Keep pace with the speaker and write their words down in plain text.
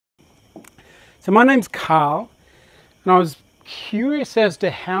So my name's Carl, and I was curious as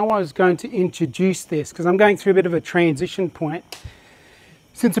to how I was going to introduce this because I'm going through a bit of a transition point.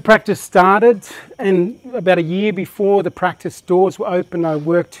 Since the practice started, and about a year before the practice doors were open, I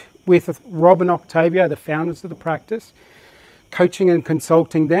worked with Rob and Octavio, the founders of the practice, coaching and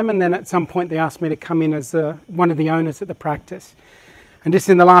consulting them, and then at some point they asked me to come in as one of the owners at the practice. And just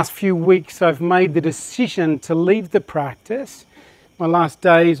in the last few weeks I've made the decision to leave the practice. My last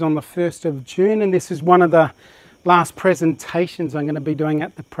day is on the 1st of June, and this is one of the last presentations I'm going to be doing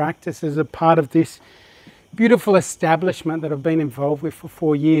at the practice as a part of this beautiful establishment that I've been involved with for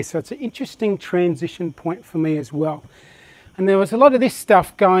 4 years. So it's an interesting transition point for me as well. And there was a lot of this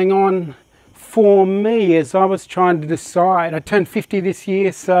stuff going on for me as I was trying to decide. I turned 50 this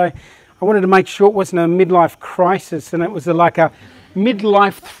year, so I wanted to make sure it wasn't a midlife crisis, and it was like a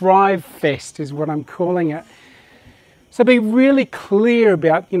midlife thrive fest is what I'm calling it. So be really clear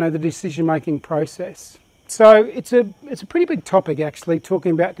about, the decision-making process. So it's a pretty big topic actually,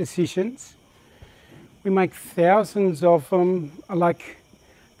 talking about decisions. We make thousands of them. Like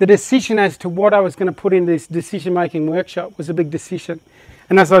the decision as to what I was going to put in this decision-making workshop was a big decision.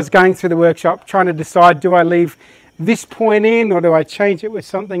 And as I was going through the workshop, trying to decide, do I leave this point in or do I change it with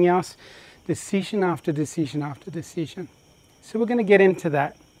something else? Decision after decision after decision. So we're going to get into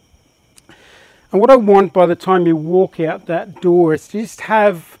that. And what I want by the time you walk out that door is to just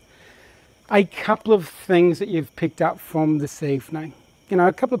have a couple of things that you've picked up from this evening.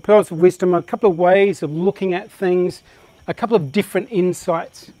 A couple of pearls of wisdom, a couple of ways of looking at things, a couple of different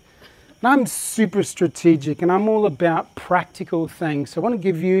insights. And I'm super strategic and I'm all about practical things. So I want to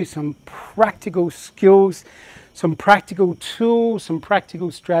give you some practical skills, some practical tools, some practical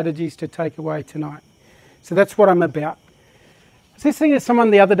strategies to take away tonight. So that's what I'm about. I was listening to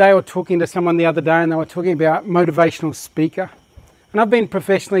someone the other day, or talking to someone the other day, and they were talking about motivational speaker. And I've been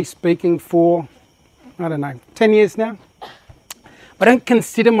professionally speaking for, 10 years now. I don't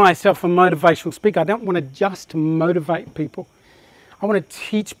consider myself a motivational speaker. I don't want to just motivate people. I want to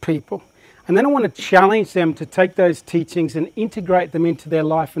teach people. And then I want to challenge them to take those teachings and integrate them into their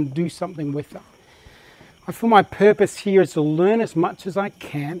life and do something with them. I feel my purpose here is to learn as much as I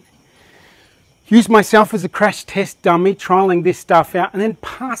can, use myself as a crash test dummy, trialing this stuff out, and then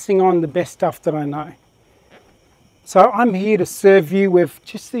passing on the best stuff that I know. So I'm here to serve you with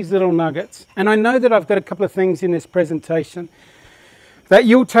just these little nuggets. And I know that I've got a couple of things in this presentation that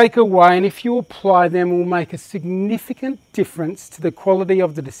you'll take away, and if you apply them, will make a significant difference to the quality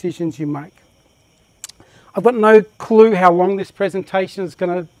of the decisions you make. I've got no clue how long this presentation is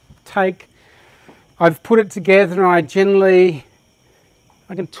going to take. I've put it together and I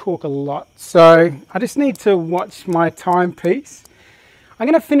can talk a lot, so I just need to watch my timepiece. I'm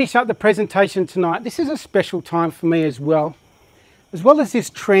going to finish up the presentation tonight. This is a special time for me as well as this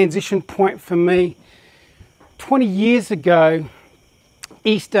transition point for me. 20 years ago,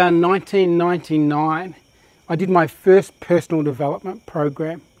 Easter 1999, I did my first personal development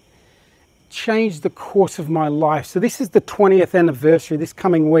program. Changed the course of my life. So this is the 20th anniversary this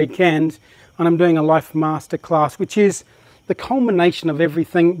coming weekend, and I'm doing a life masterclass, which is the culmination of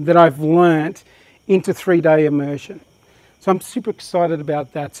everything that I've learnt into 3-day immersion. So I'm super excited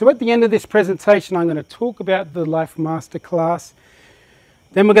about that. So at the end of this presentation, I'm going to talk about the Life Masterclass.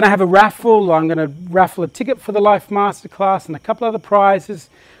 Then we're going to have a raffle. I'm going to raffle a ticket for the Life Masterclass and a couple other prizes.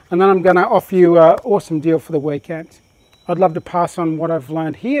 And then I'm going to offer you an awesome deal for the weekend. I'd love to pass on what I've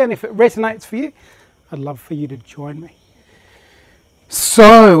learned here. And if it resonates for you, I'd love for you to join me.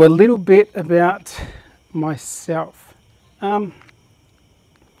 So a little bit about myself. It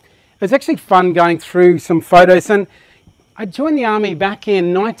was actually fun going through some photos, and I joined the army back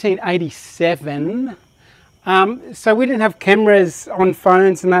in 1987, so we didn't have cameras on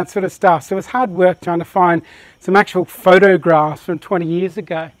phones and that sort of stuff, so it was hard work trying to find some actual photographs from 20 years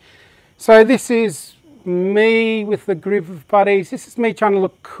ago. So this is me with a group of buddies. This is me trying to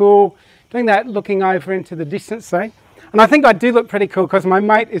look cool, doing that, looking over into the distance there. And I think I do look pretty cool because my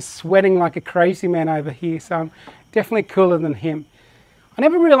mate is sweating like a crazy man over here, so I'm definitely cooler than him. I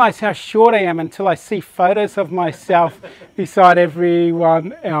never realised how short I am until I see photos of myself beside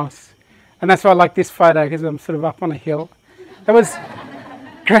everyone else. And that's why I like this photo, because I'm sort of up on a hill. That was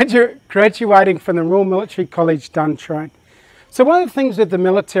graduating from the Royal Military College Duntroon. So one of the things with the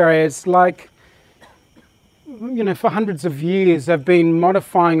military is for hundreds of years they've been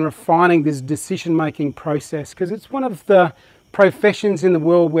modifying and refining this decision-making process, because it's one of the professions in the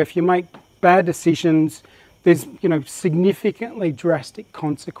world where if you make bad decisions, there's significantly drastic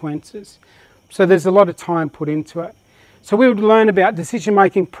consequences. So there's a lot of time put into it. So we would learn about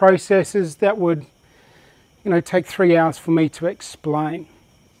decision-making processes that would take 3 hours for me to explain.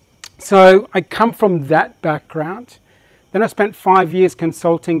 So I come from that background. Then I spent 5 years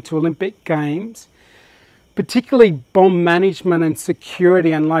consulting to Olympic Games, particularly bomb management and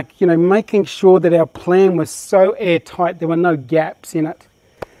security, and making sure that our plan was so airtight there were no gaps in it.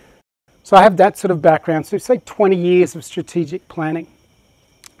 So I have that sort of background, so say 20 years of strategic planning.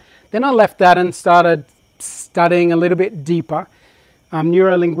 Then I left that and started studying a little bit deeper,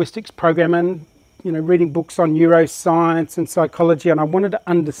 neuro-linguistics programming, reading books on neuroscience and psychology, and I wanted to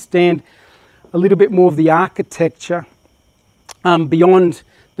understand a little bit more of the architecture beyond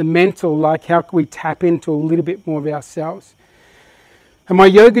the mental, like how can we tap into a little bit more of ourselves. And my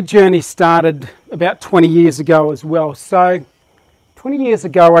yoga journey started about 20 years ago as well. So 20 years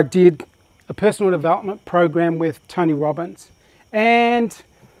ago I did a personal development program with Tony Robbins, and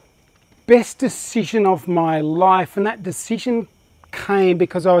best decision of my life, and that decision came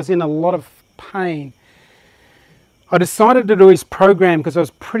because I was in a lot of pain. I decided to do his program because I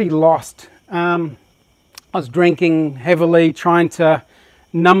was pretty lost. I was drinking heavily, trying to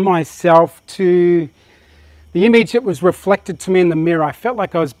numb myself to the image that was reflected to me in the mirror. I felt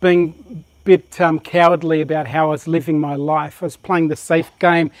like I was being a bit cowardly about how I was living my life. I was playing the safe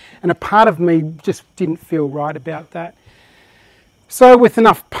game, and a part of me just didn't feel right about that. So with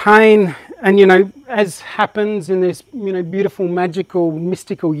enough pain, and as happens in this beautiful, magical,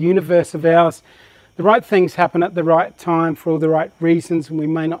 mystical universe of ours, the right things happen at the right time for all the right reasons, and we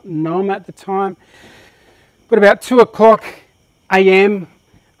may not know them at the time. But about 2 o'clock a.m.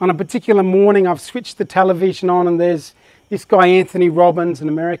 on a particular morning, I've switched the television on, and there's this guy, Anthony Robbins, an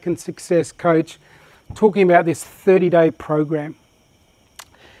American success coach, talking about this 30-day program.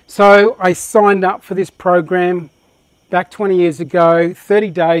 So I signed up for this program back 20 years ago, 30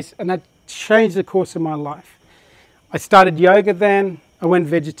 days, and that changed the course of my life. I started yoga then, I went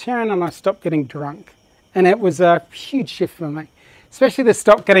vegetarian, and I stopped getting drunk. And it was a huge shift for me, especially to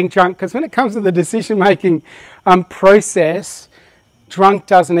stop getting drunk, because when it comes to the decision-making process, drunk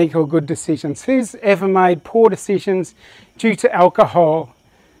doesn't equal good decisions. Who's ever made poor decisions due to alcohol?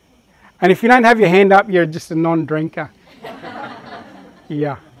 And if you don't have your hand up, you're just a non-drinker.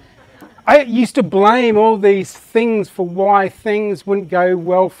 Yeah. I used to blame all these things for why things wouldn't go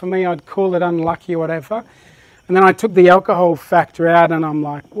well for me. I'd call it unlucky or whatever. And then I took the alcohol factor out, and I'm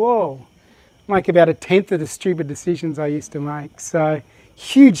like, whoa, I make about 1/10 of the stupid decisions I used to make. So,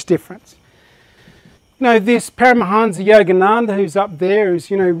 huge difference. This Paramahansa Yogananda who's up there is,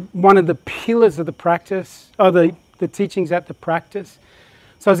 one of the pillars of the practice, or the teachings at the practice.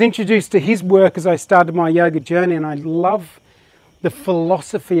 So I was introduced to his work as I started my yoga journey, and I love the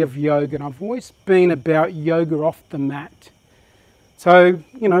philosophy of yoga, and I've always been about yoga off the mat. So,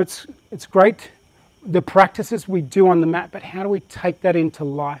 it's great, the practices we do on the mat, but how do we take that into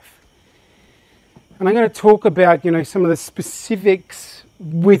life? And I'm going to talk about, some of the specifics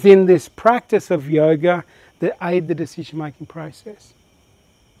within this practice of yoga that aid the decision-making process.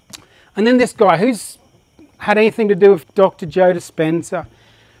 And then this guy, who's had anything to do with Dr. Joe Dispenza,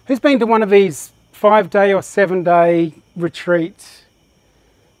 who's been to one of these 5-day or 7-day retreats.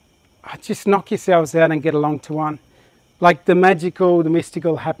 Just knock yourselves out and get along to one. Like the magical, the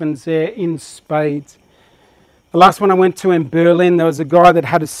mystical happens there in spades. The last one I went to in Berlin, there was a guy that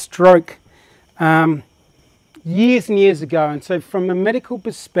had a stroke years and years ago. And so from a medical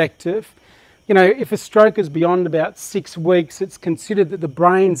perspective, if a stroke is beyond about 6 weeks, it's considered that the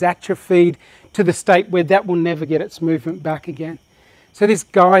brain's atrophied to the state where that will never get its movement back again. So this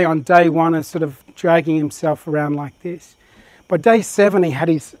guy on day 1 is sort of dragging himself around like this. By day 7, he had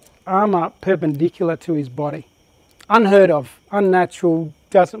his arm up perpendicular to his body. Unheard of, unnatural,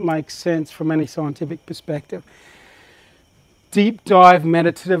 doesn't make sense from any scientific perspective. Deep dive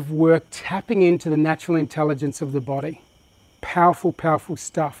meditative work, tapping into the natural intelligence of the body. Powerful, powerful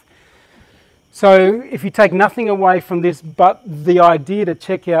stuff. So if you take nothing away from this but the idea to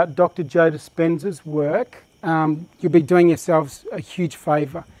check out Dr. Joe Dispenza's work, you'll be doing yourselves a huge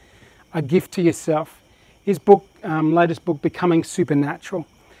favour, a gift to yourself. His book, latest book, Becoming Supernatural.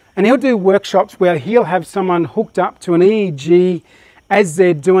 And he'll do workshops where he'll have someone hooked up to an EEG as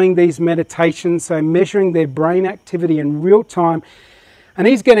they're doing these meditations, so measuring their brain activity in real time. And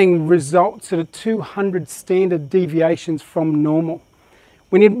he's getting results that are 200 standard deviations from normal.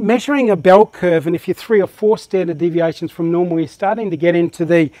 When you're measuring a bell curve, and if you're 3 or 4 standard deviations from normal, you're starting to get into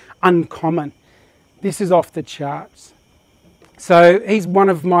the uncommon. This is off the charts. So he's one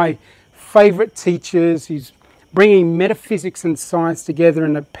of my favourite teachers. He's bringing metaphysics and science together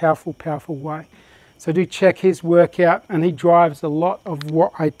in a powerful, powerful way. So do check his work out, and he drives a lot of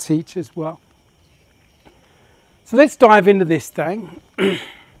what I teach as well. So let's dive into this thing.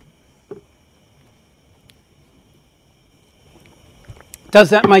 Does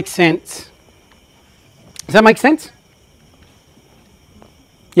that make sense? Does that make sense?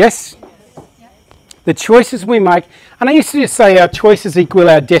 Yes? The choices we make, and I used to just say our choices equal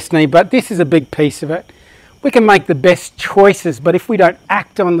our destiny, but this is a big piece of it. We can make the best choices, but if we don't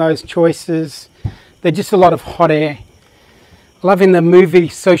act on those choices, they're just a lot of hot air. Loving the movie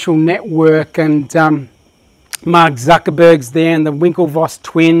Social Network, and Mark Zuckerberg's there and the Winklevoss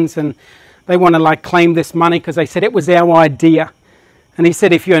twins, and they want to like claim this money because they said it was our idea. And he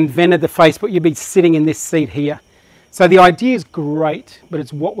said if you invented the Facebook, you'd be sitting in this seat here. So the idea is great, but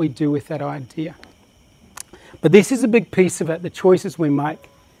it's what we do with that idea. But this is a big piece of it, the choices we make.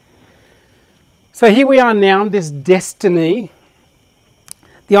 So here we are now, this destiny.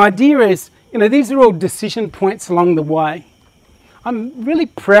 The idea is, these are all decision points along the way. I'm really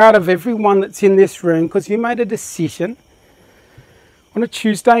proud of everyone that's in this room because you made a decision on a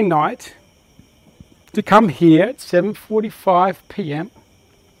Tuesday night to come here at 7:45 p.m.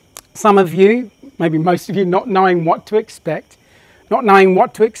 Some of you, maybe most of you, not knowing what to expect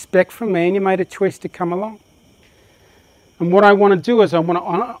from me, and you made a choice to come along. And what I want to do is I want to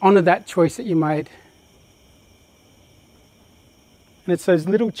honour that choice that you made. And it's those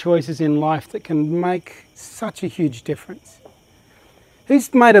little choices in life that can make such a huge difference.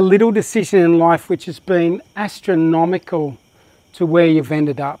 Who's made a little decision in life which has been astronomical to where you've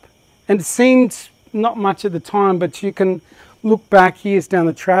ended up? And it seemed not much at the time, but you can look back years down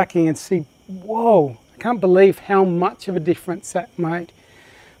the tracking and see, whoa, I can't believe how much of a difference that made.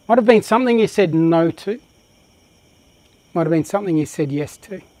 Might have been something you said no to. Might have been something you said yes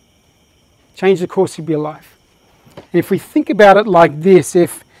to. Change the course of your life. And if we think about it like this,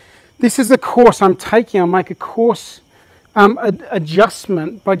 if this is the course I'm taking, I'll make a course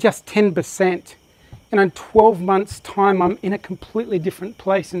adjustment by just 10%. In 12 months' time, I'm in a completely different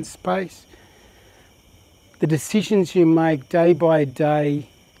place in space. The decisions you make day by day,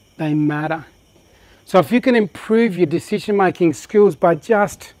 they matter. So if you can improve your decision-making skills by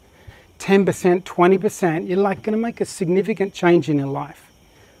just 10%, 20%, you're like going to make a significant change in your life.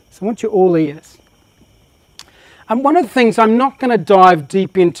 So I want you all ears. And one of the things I'm not going to dive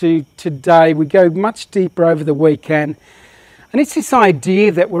deep into today, we go much deeper over the weekend, and it's this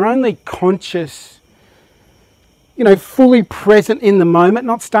idea that we're only conscious, fully present in the moment,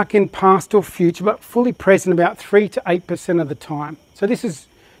 not stuck in past or future, but fully present about 3 to 8% of the time. So this is,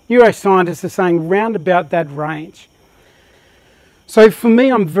 neuroscientists are saying round about that range. So for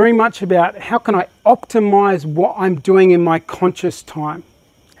me, I'm very much about how can I optimize what I'm doing in my conscious time?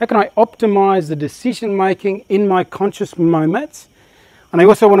 How can I optimize the decision making in my conscious moments? And I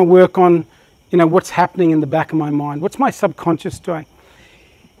also want to work on, what's happening in the back of my mind. What's my subconscious doing?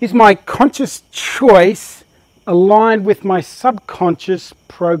 Is my conscious choice aligned with my subconscious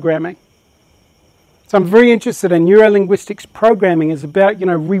programming? So I'm very interested in neurolinguistics programming is about,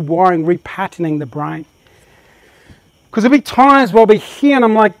 rewiring, repatterning the brain. Because there'll be times where I'll be here and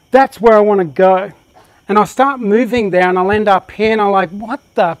I'm like, that's where I want to go. And I'll start moving there and I'll end up here and I'm like, what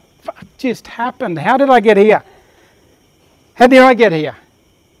the fuck just happened? How did I get here? How did I get here?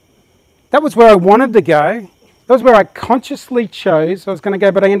 That was where I wanted to go. That was where I consciously chose I was going to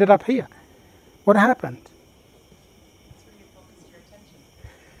go, but I ended up here. What happened?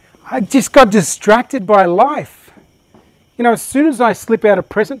 I just got distracted by life. As soon as I slip out of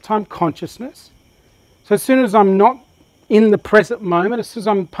present time consciousness, so as soon as I'm not in the present moment, as soon as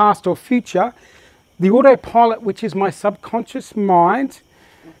I'm past or future, the autopilot, which is my subconscious mind,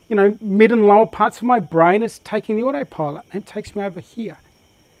 mid and lower parts of my brain is taking the autopilot and it takes me over here.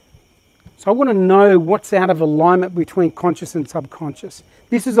 So I want to know what's out of alignment between conscious and subconscious.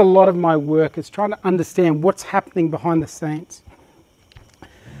 This is a lot of my work, is trying to understand what's happening behind the scenes.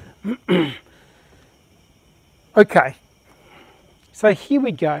 Okay, so here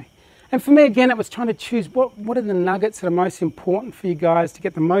we go. And for me, again, it was trying to choose what are the nuggets that are most important for you guys to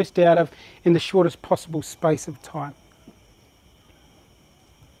get the most out of in the shortest possible space of time.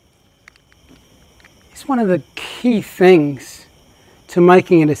 It's one of the key things to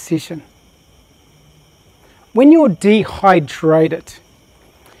making a decision. When you're dehydrated,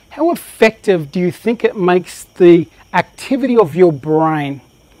 how effective do you think it makes the activity of your brain?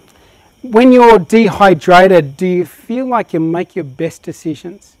 When you're dehydrated, do you feel like you make your best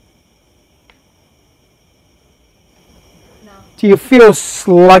decisions? Do you feel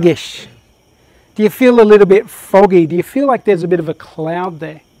sluggish? Do you feel a little bit foggy? Do you feel like there's a bit of a cloud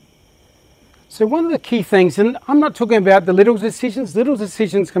there? So one of the key things, and I'm not talking about the little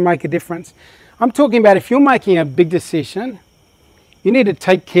decisions can make a difference. I'm talking about if you're making a big decision, you need to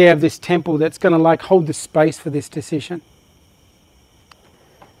take care of this temple that's going to hold the space for this decision.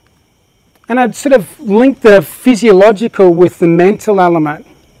 And I'd sort of link the physiological with the mental element.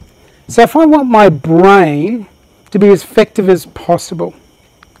 So if I want my brain to be as effective as possible,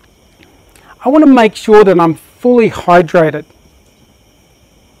 I want to make sure that I'm fully hydrated.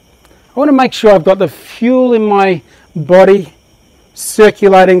 I want to make sure I've got the fuel in my body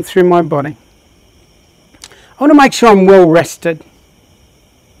circulating through my body. I want to make sure I'm well rested.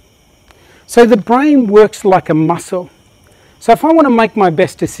 So the brain works like a muscle. So if I want to make my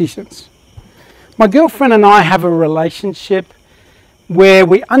best decisions, my girlfriend and I have a relationship where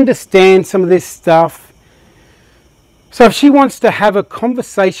we understand some of this stuff. So if she wants to have a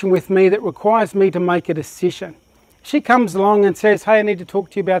conversation with me that requires me to make a decision, she comes along and says, hey, I need to talk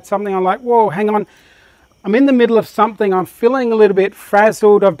to you about something. I'm like, whoa, hang on. I'm in the middle of something. I'm feeling a little bit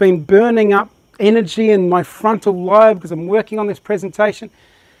frazzled. I've been burning up energy in my frontal lobe because I'm working on this presentation.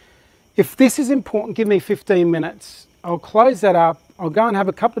 If this is important, give me 15 minutes. I'll close that up. I'll go and have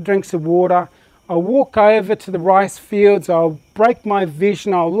a couple of drinks of water. I'll walk over to the rice fields. I'll break my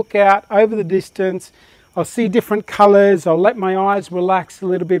vision. I'll look out over the distance. I'll see different colours. I'll let my eyes relax a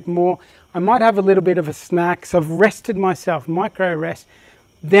little bit more. I might have a little bit of a snack. So I've rested myself, micro rest.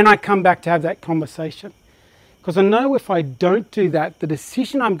 Then I come back to have that conversation. Because I know if I don't do that, the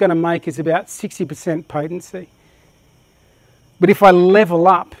decision I'm going to make is about 60% potency. But if I level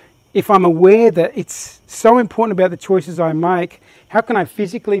up, if I'm aware that it's so important about the choices I make, how can I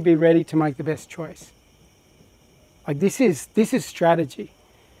physically be ready to make the best choice? Like this is strategy.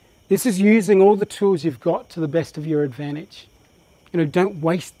 This is using all the tools you've got to the best of your advantage. You know, don't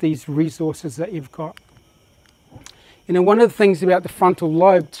waste these resources that you've got. You know, one of the things about the frontal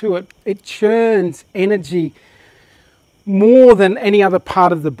lobe too, it churns energy more than any other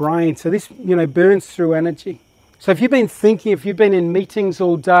part of the brain. So this, you know, burns through energy. So if you've been thinking, if you've been in meetings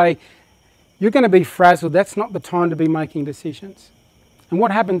all day, you're going to be frazzled. That's not the time to be making decisions. And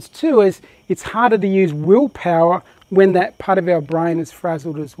what happens too is it's harder to use willpower when that part of our brain is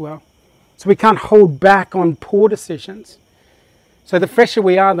frazzled as well. So we can't hold back on poor decisions. So the fresher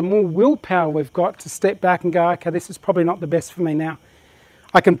we are, the more willpower we've got to step back and go, okay, this is probably not the best for me now.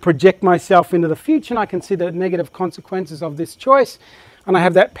 I can project myself into the future and I can see the negative consequences of this choice, and I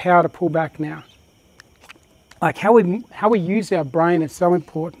have that power to pull back now. Like how we use our brain is so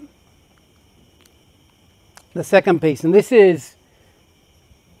important. The second piece, and this is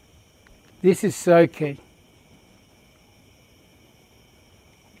so key.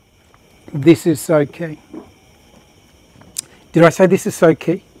 This is so key. Did I say this is so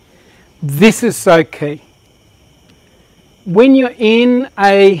key? This is so key. When you're in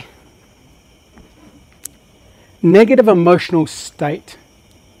a negative emotional state,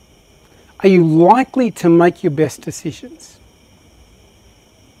 are you likely to make your best decisions?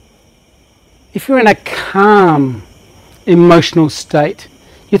 If you're in a calm emotional state,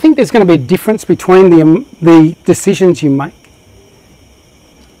 you think there's going to be a difference between the decisions you make?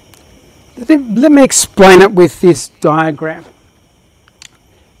 Let me explain it with this diagram,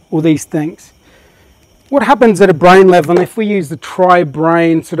 or these things. What happens at a brain level, and if we use the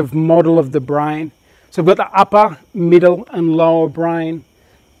tri-brain sort of model of the brain, so we've got the upper, middle and lower brain.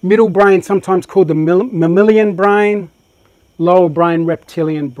 Middle brain sometimes called the mammalian brain, lower brain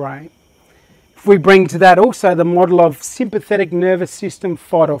reptilian brain. If we bring to that also the model of sympathetic nervous system,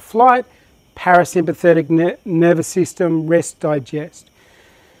 fight or flight, parasympathetic nervous system, rest, digest.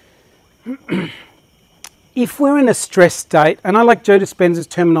 If we're in a stress state, and I like Joe Dispenza's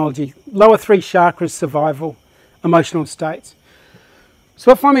terminology, lower three chakras, survival, emotional states.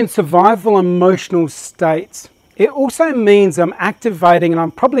 So if I'm in survival emotional states, it also means I'm activating, and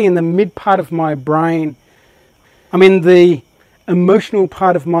I'm probably in the mid part of my brain. I'm in the emotional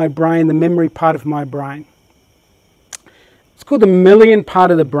part of my brain, the memory part of my brain. It's called the mammalian part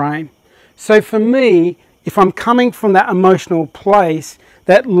of the brain. So for me, if I'm coming from that emotional place,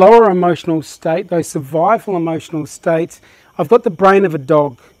 that lower emotional state, those survival emotional states, I've got the brain of a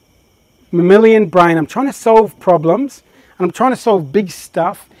dog. Mammalian brain. I'm trying to solve problems, and I'm trying to solve big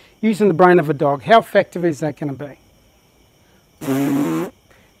stuff using the brain of a dog. How effective is that going to be?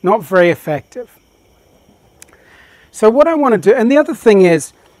 Not very effective. So what I want to do, and the other thing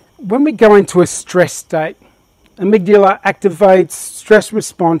is, when we go into a stress state, amygdala activates, stress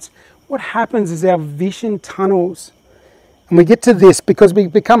response, what happens is our vision tunnels. And we get to this because we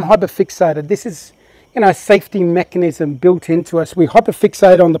become hyperfixated. This is, you know, a safety mechanism built into us. We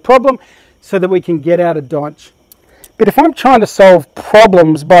hyperfixate on the problem so that we can get out of dodge. But if I'm trying to solve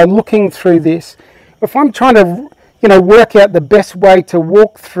problems by looking through this, if I'm trying to, you know, work out the best way to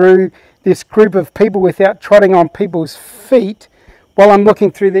walk through this group of people without trotting on people's feet while I'm looking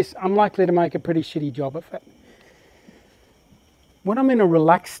through this, I'm likely to make a pretty shitty job of it. When I'm in a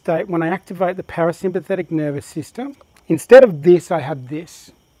relaxed state, when I activate the parasympathetic nervous system, instead of this, I have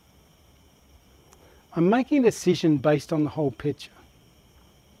this. I'm making a decision based on the whole picture.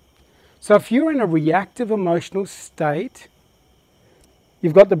 So if you're in a reactive emotional state,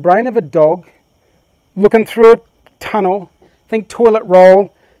 you've got the brain of a dog looking through a tunnel, think toilet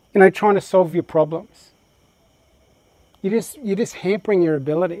roll, trying to solve your problems. You're just hampering your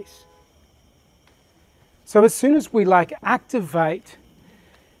abilities. So as soon as we activate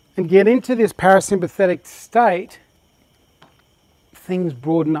and get into this parasympathetic state, things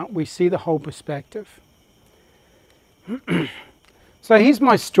broaden up. We see the whole perspective. So here's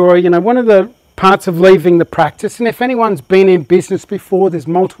my story. One of the parts of leaving the practice, and if anyone's been in business before, there's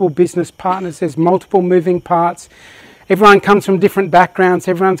multiple business partners, there's multiple moving parts. Everyone comes from different backgrounds,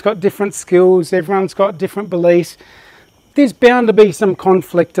 everyone's got different skills, everyone's got different beliefs. There's bound to be some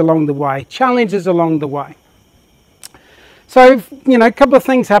conflict along the way, challenges along the way. So, a couple of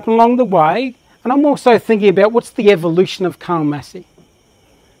things happen along the way, and I'm also thinking about what's the evolution of Carl Massey.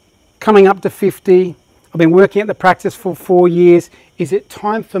 Coming up to 50, I've been working at the practice for 4 years. Is it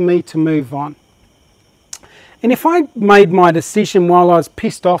time for me to move on? And if I made my decision while I was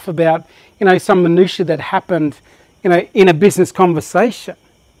pissed off about, some minutiae that happened, in a business conversation,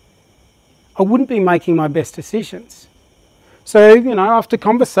 I wouldn't be making my best decisions. So, after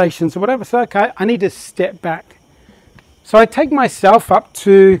conversations or whatever, so okay, I need to step back. So I take myself up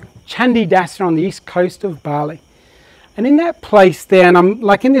to Chandidasa on the east coast of Bali. And in that place there, and I'm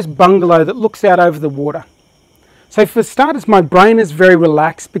in this bungalow that looks out over the water. So for starters, my brain is very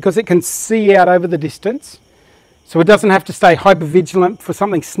relaxed because it can see out over the distance. So it doesn't have to stay hypervigilant for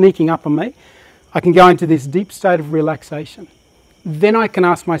something sneaking up on me. I can go into this deep state of relaxation. Then I can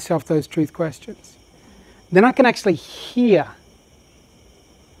ask myself those truth questions. Then I can actually hear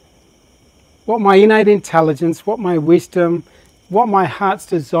what my innate intelligence, what my wisdom, what my heart's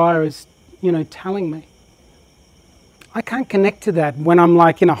desire is, telling me. I can't connect to that when I'm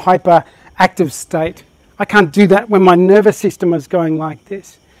in a hyperactive state. I can't do that when my nervous system is going like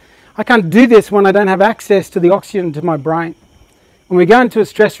this. I can't do this when I don't have access to the oxygen to my brain. When we go into a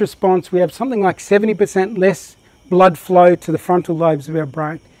stress response, we have something like 70% less blood flow to the frontal lobes of our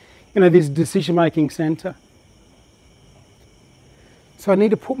brain. This decision-making center. So I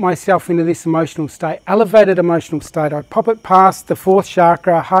need to put myself into this emotional state, elevated emotional state. I pop it past the fourth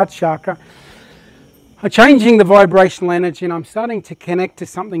chakra, heart chakra. I'm changing the vibrational energy and I'm starting to connect to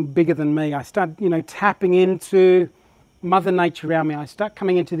something bigger than me. I start, tapping into Mother Nature around me. I start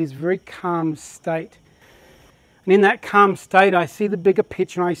coming into this very calm state. And in that calm state, I see the bigger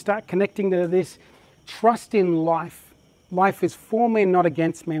picture and I start connecting to this trust in life. Life is for me and not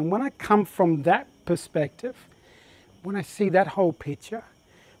against me. And when I come from that perspective, when I see that whole picture,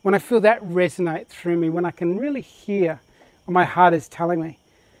 when I feel that resonate through me, when I can really hear what my heart is telling me,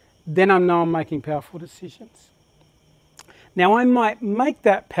 then I know I'm making powerful decisions. Now I might make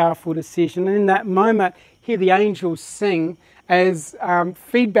that powerful decision and in that moment hear the angels sing as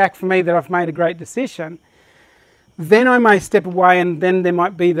feedback for me that I've made a great decision. Then I may step away and then there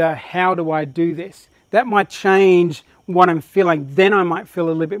might be the how do I do this? That might change what I'm feeling. Then I might feel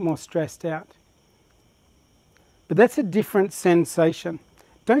a little bit more stressed out. But that's a different sensation.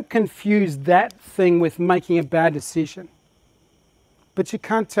 Don't confuse that thing with making a bad decision. But you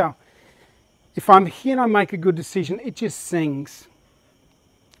can't tell. If I'm here and I make a good decision, it just sings.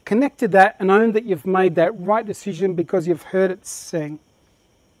 Connect to that and own that you've made that right decision because you've heard it sing.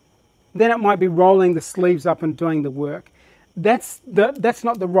 Then it might be rolling the sleeves up and doing the work. That's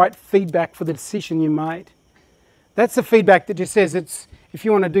not the right feedback for the decision you made. That's the feedback that just says if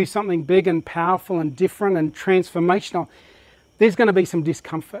you want to do something big and powerful and different and transformational, there's going to be some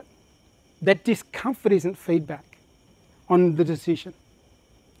discomfort. That discomfort isn't feedback on the decision.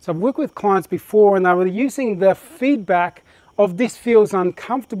 So I've worked with clients before and they were using the feedback of this feels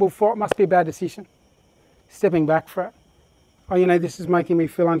uncomfortable for it must be a bad decision. Stepping back for it. Oh, this is making me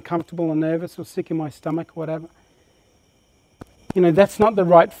feel uncomfortable or nervous or sick in my stomach or whatever. That's not the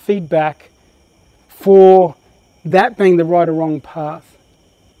right feedback for that being the right or wrong path.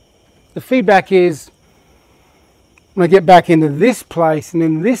 The feedback is when I get back into this place and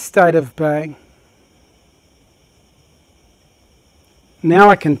in this state of being, now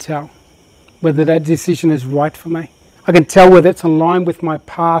I can tell whether that decision is right for me. I can tell whether it's aligned with my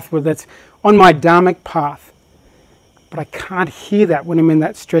path, whether it's on my dharmic path. But I can't hear that when I'm in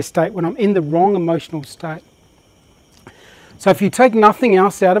that stress state, when I'm in the wrong emotional state. So if you take nothing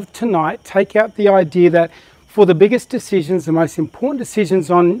else out of tonight, take out the idea that for the biggest decisions, the most important decisions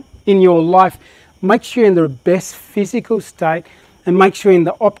in your life, make sure you're in the best physical state and make sure you're in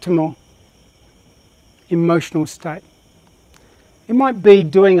the optimal emotional state. It might be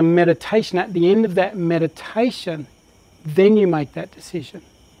doing a meditation. At the end of that meditation, then you make that decision.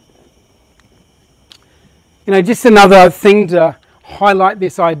 You know, just another thing to highlight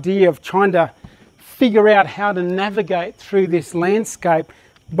this idea of trying to figure out how to navigate through this landscape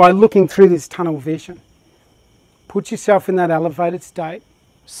by looking through this tunnel vision. Put yourself in that elevated state,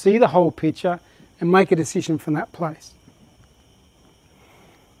 see the whole picture, and make a decision from that place.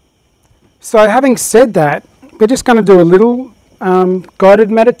 So having said that, we're just going to do a little guided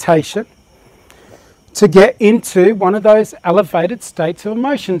meditation to get into one of those elevated states of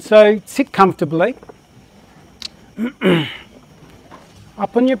emotion. So sit comfortably,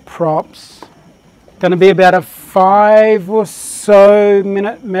 up on your props. Going to be about a 5 or so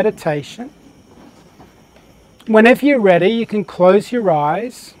minute meditation. Whenever you're ready, you can close your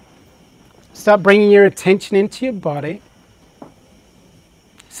eyes. Start bringing your attention into your body.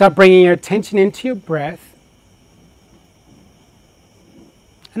 Start bringing your attention into your breath.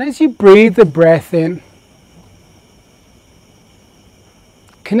 And as you breathe the breath in,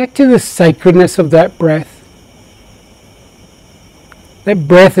 connect to the sacredness of that breath. That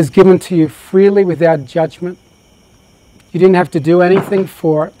breath is given to you freely without judgment. You didn't have to do anything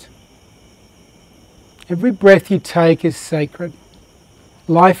for it. Every breath you take is sacred,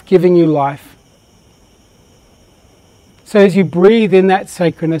 life giving you life. So as you breathe in that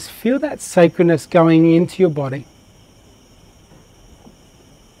sacredness, feel that sacredness going into your body.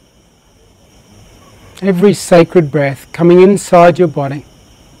 Every sacred breath coming inside your body.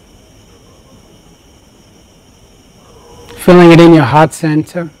 Feeling it in your heart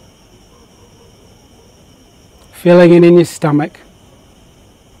center. Feeling it in your stomach.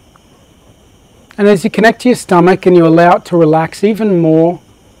 And as you connect to your stomach and you allow it to relax even more,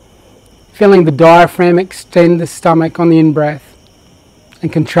 feeling the diaphragm extend the stomach on the in-breath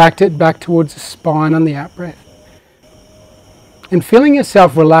and contract it back towards the spine on the out-breath. And feeling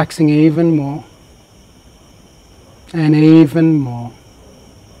yourself relaxing even more and even more.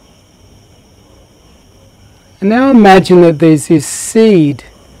 And now imagine that there's this seed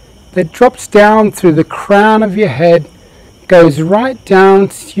that drops down through the crown of your head, goes right down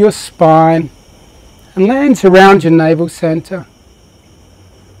to your spine and lands around your navel center.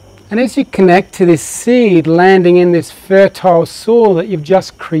 And as you connect to this seed landing in this fertile soil that you've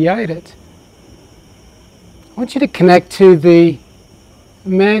just created, I want you to connect to the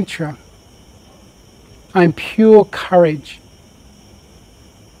mantra, I'm pure courage.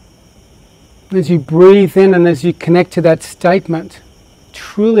 As you breathe in and as you connect to that statement,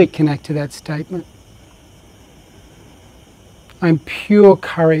 truly connect to that statement. I'm pure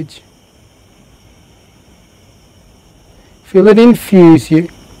courage. Feel it infuse you.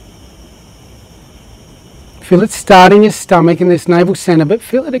 Feel it start in your stomach in this navel center, but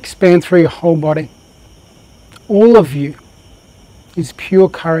feel it expand through your whole body. All of you is pure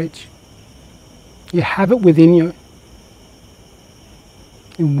courage. You have it within you.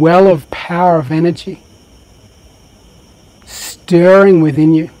 A well of power of energy stirring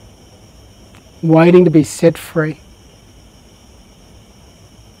within you, waiting to be set free.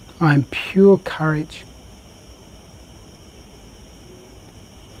 I am pure courage.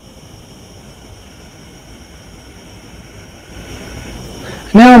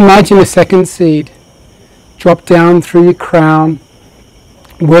 Now imagine a second seed drop down through your crown,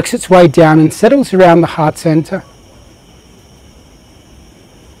 works its way down and settles around the heart center.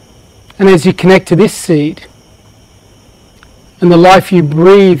 And as you connect to this seed, and the life you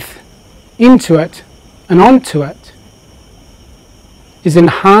breathe into it and onto it is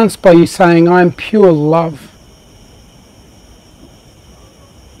enhanced by you saying, I am pure love.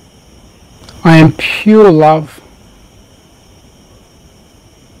 I am pure love.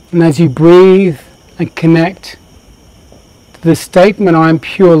 And as you breathe and connect to the statement, I am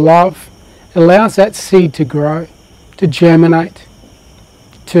pure love, it allows that seed to grow, to germinate,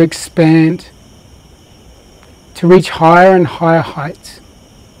 to expand, to reach higher and higher heights.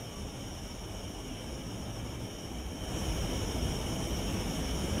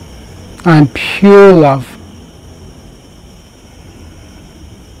 I am pure love.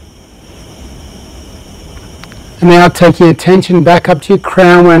 And now take your attention back up to your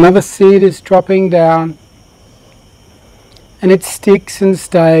crown where another seed is dropping down. And it sticks and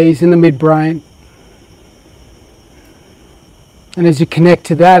stays in the midbrain. And as you connect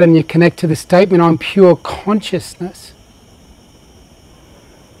to that and you connect to the statement, I'm pure consciousness,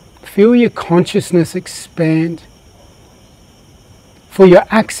 feel your consciousness expand. Feel your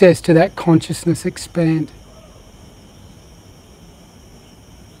access to that consciousness expand.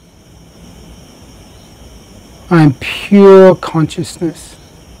 I am pure consciousness.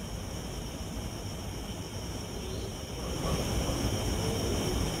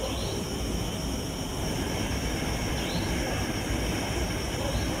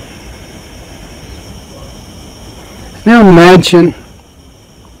 Now imagine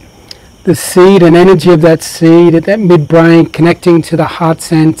the seed and energy of that seed at that midbrain connecting to the heart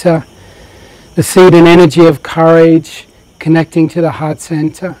center. The seed and energy of courage connecting to the heart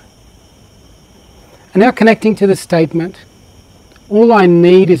center. And now connecting to the statement, all I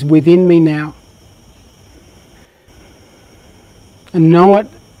need is within me now. And know it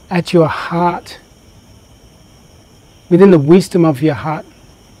at your heart, within the wisdom of your heart.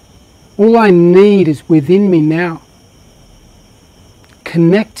 All I need is within me now.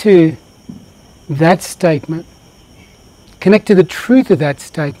 Connect to that statement. Connect to the truth of that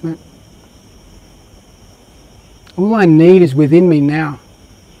statement. All I need is within me now.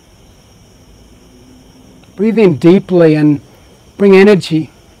 Breathe in deeply and bring energy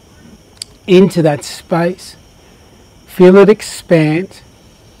into that space. Feel it expand.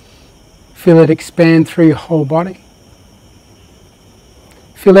 Feel it expand through your whole body.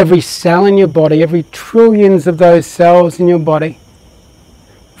 Feel every cell in your body, every trillions of those cells in your body,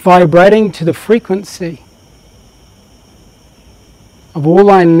 vibrating to the frequency of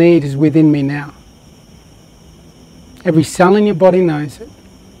all I need is within me now. Every cell in your body knows it,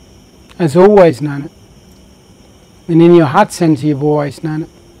 has always known it. And in your heart center, you've always known it.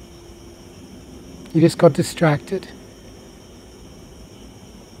 You just got distracted.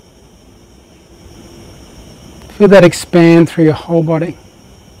 Feel that expand through your whole body.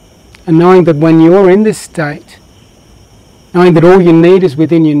 And knowing that when you're in this state, knowing that all you need is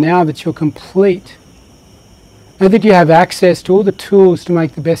within you now, that you're complete, know that you have access to all the tools to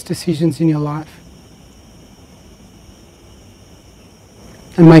make the best decisions in your life.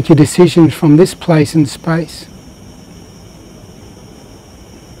 And make your decisions from this place and space.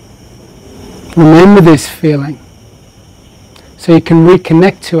 Remember this feeling so you can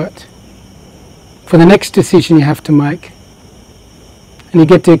reconnect to it for the next decision you have to make. And you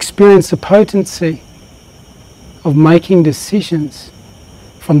get to experience the potency of making decisions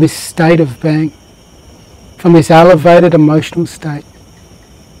from this state of being, from this elevated emotional state.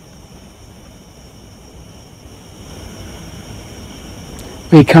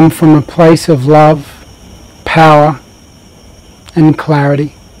 We come from a place of love, power, and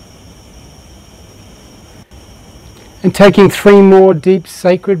clarity. And taking 3 more deep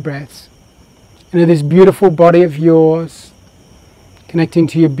sacred breaths into this beautiful body of yours, connecting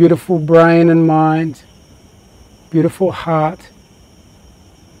to your beautiful brain and mind, beautiful heart.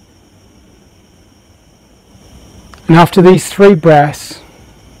 And after these 3 breaths,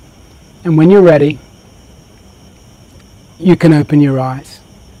 and when you're ready, you can open your eyes.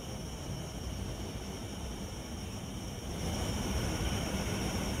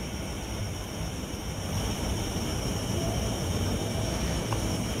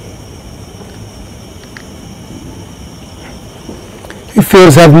 Who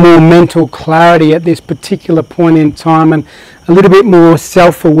feels have more mental clarity at this particular point in time and a little bit more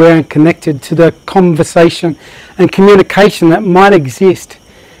self-aware and connected to the conversation and communication that might exist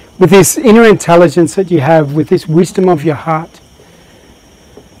with this inner intelligence that you have, with this wisdom of your heart.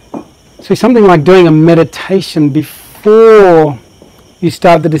 So something like doing a meditation before you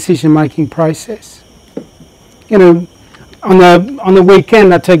start the decision-making process. You know, on the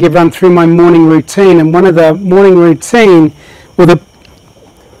weekend I take everyone through my morning routine, and one of the morning routine, or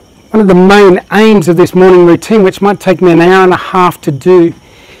one of the main aims of this morning routine, which might take me an hour and a half to do,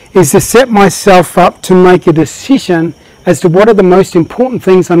 is to set myself up to make a decision as to what are the most important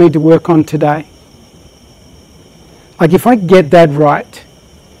things I need to work on today. Like if I get that right,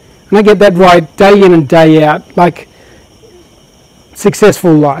 and I get that right day in and day out, like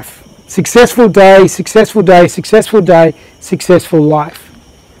successful life. Successful day, successful day, successful day, successful life.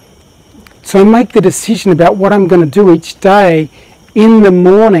 So I make the decision about what I'm going to do each day in the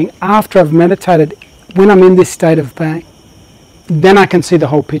morning after I've meditated, when I'm in this state of being. Then I can see the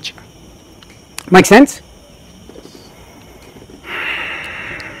whole picture. Make sense?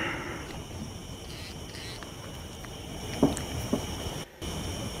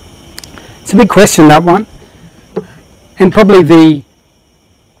 It's a big question, that one. And probably the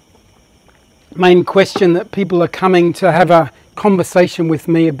main question that people are coming to have a conversation with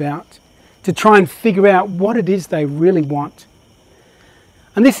me about, to try and figure out what it is they really want.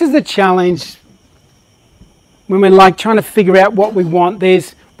 And this is the challenge when we're like trying to figure out what we want.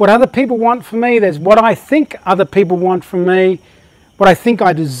 There's what other people want from me, there's what I think other people want from me, what I think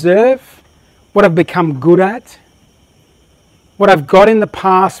I deserve, what I've become good at, what I've got in the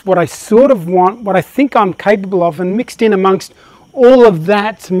past, what I sort of want, what I think I'm capable of, and mixed in amongst all of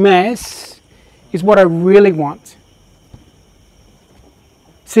that mess is what I really want.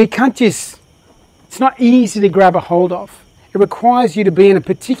 So you can't just, it's not easy to grab a hold of. It requires you to be in a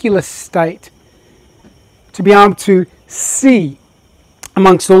particular state. to be able to see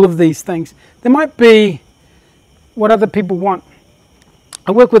amongst all of these things. There might be what other people want.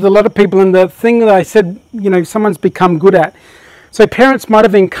 I work with a lot of people, and the thing that I said, someone's become good at. So parents might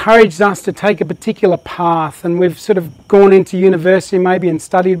have encouraged us to take a particular path, and we've sort of gone into university maybe and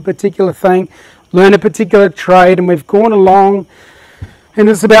studied a particular thing, learned a particular trade, and we've gone along, and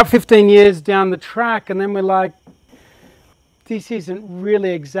it's about 15 years down the track, and then we're like, this isn't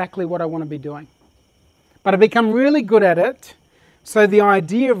really exactly what I want to be doing. But I've become really good at it. So the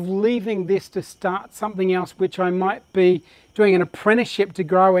idea of leaving this to start something else, which I might be doing an apprenticeship to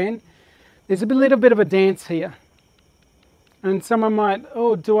grow in, there's a little bit of a dance here. And someone might,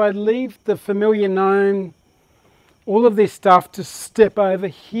 do I leave the familiar known, all of this stuff, to step over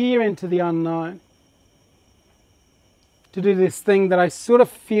here into the unknown? To do this thing that I sort of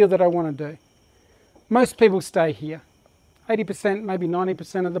feel that I want to do. Most people stay here. 80%, maybe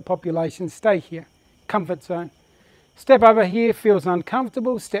 90% of the population stay here. Comfort zone. Step over here feels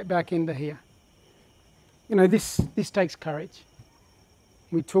uncomfortable, step back into here. This takes courage.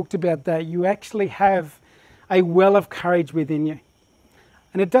 We talked about that. You actually have a well of courage within you.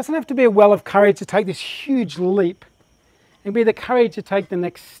 And it doesn't have to be a well of courage to take this huge leap. It'd be the courage to take the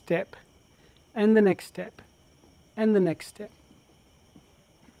next step, and the next step, and the next step.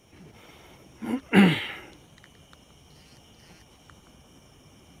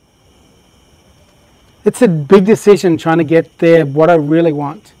 It's a big decision trying to get there, what I really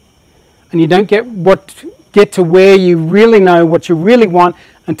want. And you don't get to where you really know what you really want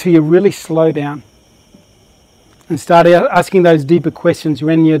until you really slow down and start asking those deeper questions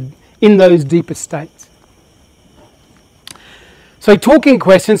when you're in those deeper states. So talking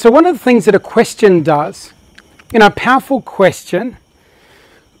questions, so one of the things that a question does, a powerful question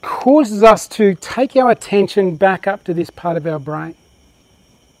causes us to take our attention back up to this part of our brain.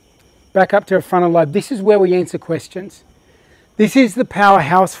 Back up to our frontal lobe. This is where we answer questions. This is the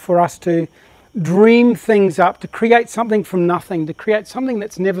powerhouse for us to dream things up, to create something from nothing, to create something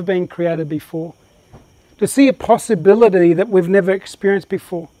that's never been created before, to see a possibility that we've never experienced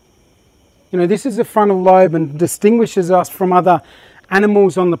before. This is the frontal lobe and distinguishes us from other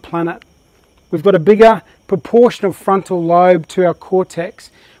animals on the planet. We've got a bigger proportion of frontal lobe to our cortex,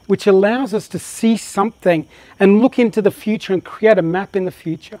 which allows us to see something and look into the future and create a map in the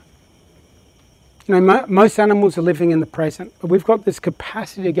future. Most animals are living in the present, but we've got this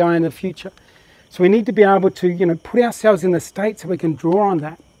capacity to go in the future. So we need to be able to, put ourselves in the state so we can draw on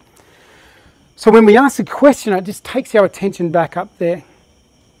that. So when we ask a question, it just takes our attention back up there.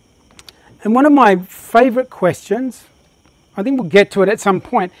 And one of my favourite questions, I think we'll get to it at some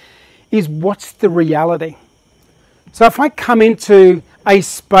point, is what's the reality? So if I come into a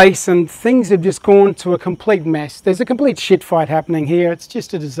space and things have just gone to a complete mess, there's a complete shit fight happening here, it's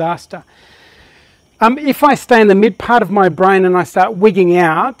just a disaster. If I stay in the mid part of my brain and I start wigging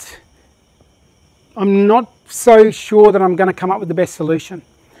out, I'm not so sure that I'm going to come up with the best solution.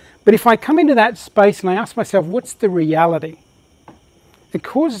 But if I come into that space and I ask myself, what's the reality? It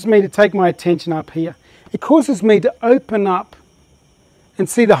causes me to take my attention up here. It causes me to open up and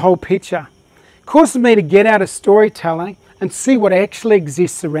see the whole picture. It causes me to get out of storytelling and see what actually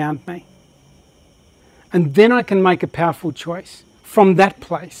exists around me. And then I can make a powerful choice from that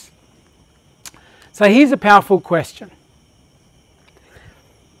place. So here's a powerful question.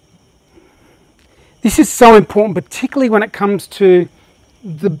 This is so important, particularly when it comes to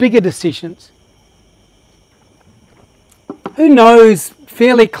the bigger decisions. Who knows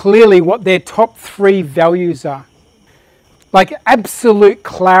fairly clearly what their top 3 values are? Like absolute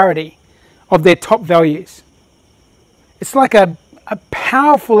clarity of their top values. It's like a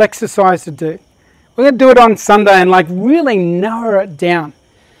powerful exercise to do. We're going to do it on Sunday and really narrow it down.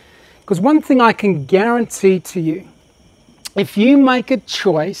 Because one thing I can guarantee to you, if you make a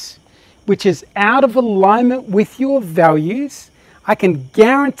choice which is out of alignment with your values, I can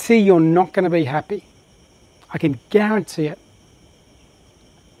guarantee you're not going to be happy. I can guarantee it.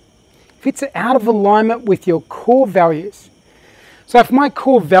 If it's out of alignment with your core values. So if my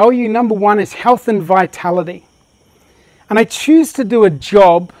core value, number 1, is health and vitality, and I choose to do a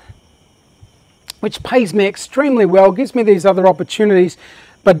job which pays me extremely well, gives me these other opportunities,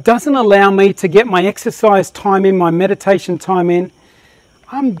 but doesn't allow me to get my exercise time in, my meditation time in,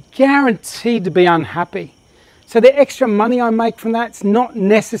 I'm guaranteed to be unhappy. So the extra money I make from that's not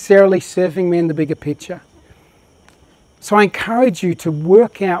necessarily serving me in the bigger picture. So I encourage you to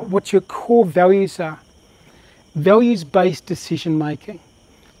work out what your core values are. Values-based decision making.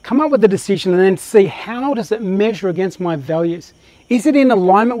 Come up with a decision and then see how does it measure against my values. Is it in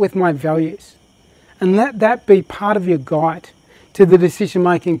alignment with my values? And let that be part of your guide to the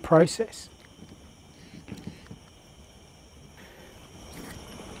decision-making process.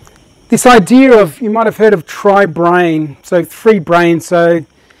 This idea of, you might have heard of tri-brain, so 3 brains. So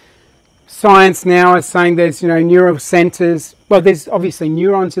science now is saying there's, neural centers. Well, there's obviously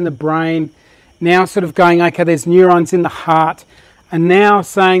neurons in the brain. Now sort of going, okay, there's neurons in the heart. And now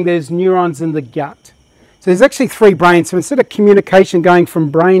saying there's neurons in the gut. So there's actually 3 brains. So instead of communication going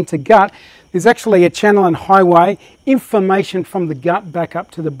from brain to gut, there's actually a channel and highway, information from the gut back up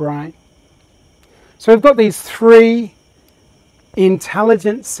to the brain. So we've got these 3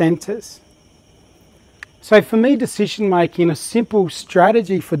 intelligent centers. So for me, decision making, a simple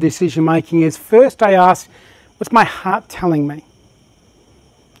strategy for decision making is, first I ask, what's my heart telling me?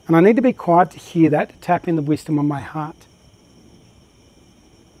 And I need to be quiet to hear that, to tap in the wisdom of my heart.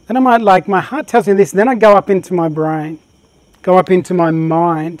 Then I might my heart tells me this, then I go up into my brain, go up into my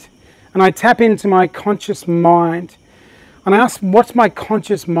mind, and I tap into my conscious mind. And I ask, what's my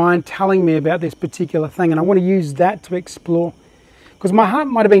conscious mind telling me about this particular thing? And I want to use that to explore. Because my heart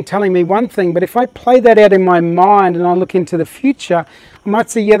might have been telling me one thing, but if I play that out in my mind and I look into the future, I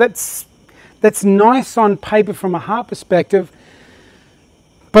might say, yeah, that's nice on paper from a heart perspective,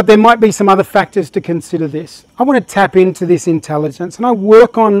 but there might be some other factors to consider this. I want to tap into this intelligence, and I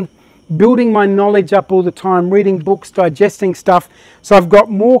work on building my knowledge up all the time, reading books, digesting stuff, so I've got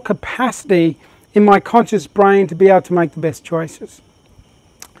more capacity in my conscious brain to be able to make the best choices.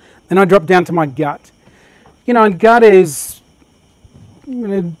 Then I drop down to my gut. And gut is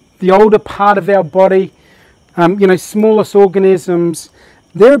the older part of our body, smallest organisms.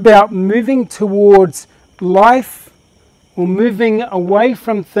 They're about moving towards life or moving away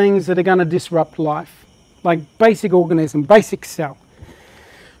from things that are going to disrupt life, like basic organism, basic cell.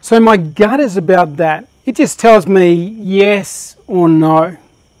 So my gut is about that. It just tells me yes or no.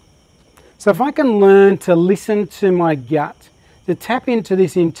 So if I can learn to listen to my gut, to tap into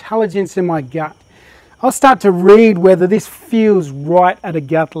this intelligence in my gut, I'll start to read whether this feels right at a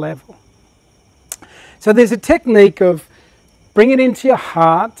gut level. So there's a technique of bring it into your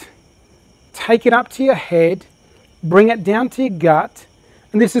heart, take it up to your head, bring it down to your gut,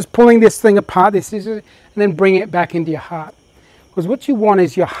 and this is pulling this thing apart, and then bring it back into your heart. Because what you want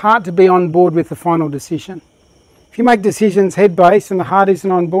is your heart to be on board with the final decision. If you make decisions head-based and the heart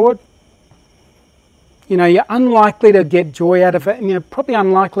isn't on board, you're unlikely to get joy out of it, and you're probably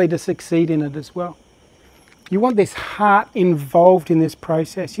unlikely to succeed in it as well. You want this heart involved in this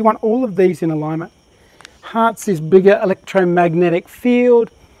process. You want all of these in alignment. Heart's this bigger electromagnetic field,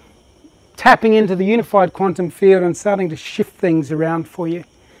 tapping into the unified quantum field and starting to shift things around for you.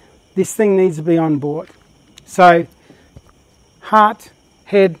 This thing needs to be on board. So, heart,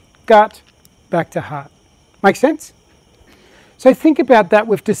 head, gut, back to heart. Make sense? So think about that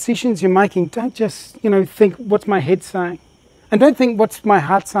with decisions you're making. Don't just, think, what's my head saying? And don't think, what's my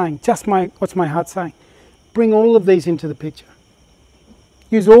heart saying? Just what's my heart saying? Bring all of these into the picture.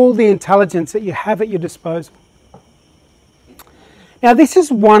 Use all the intelligence that you have at your disposal. Now this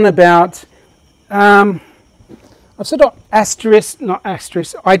is one about, I've sort of italics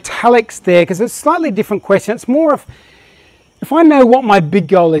there, because it's a slightly different question. It's more of, if I know what my big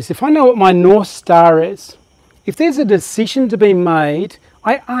goal is, if I know what my North Star is, if there's a decision to be made,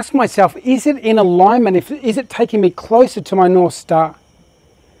 I ask myself, is it in alignment? Is it taking me closer to my North Star?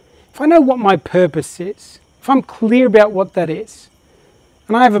 If I know what my purpose is, if I'm clear about what that is,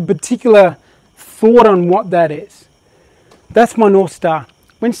 and I have a particular thought on what that is, that's my North Star.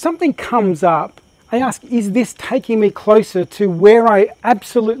 When something comes up, I ask, is this taking me closer to where I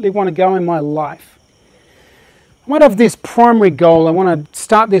absolutely want to go in my life? I might have this primary goal. I want to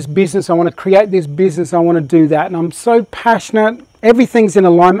start this business. I want to create this business. I want to do that. And I'm so passionate. Everything's in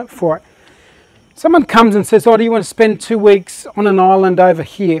alignment for it. Someone comes and says, oh, do you want to spend 2 weeks on an island over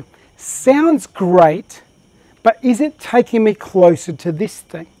here? Sounds great, but is it taking me closer to this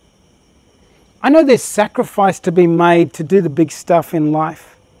thing? I know there's sacrifice to be made to do the big stuff in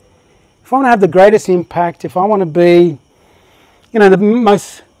life. If I want to have the greatest impact, if I want to be, the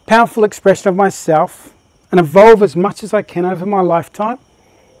most powerful expression of myself and evolve as much as I can over my lifetime,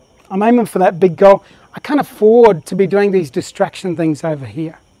 I'm aiming for that big goal. I can't afford to be doing these distraction things over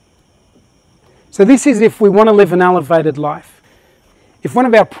here. So this is if we want to live an elevated life. If one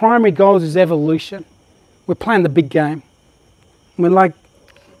of our primary goals is evolution, we're playing the big game. And we're like,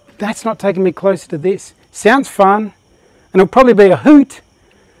 that's not taking me closer to this. Sounds fun, and it'll probably be a hoot,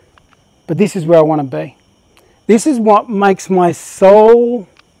 but this is where I want to be. This is what makes my soul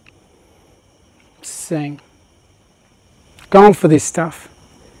sing. Going for this stuff.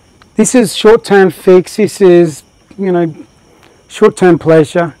 This is short-term fix. This is, short-term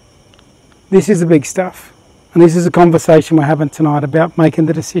pleasure. This is the big stuff. And this is a conversation we're having tonight about making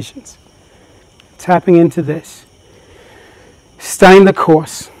the decisions. Tapping into this. Staying the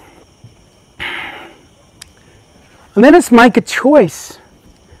course. And then it's make a choice.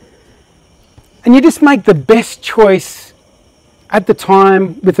 And you just make the best choice at the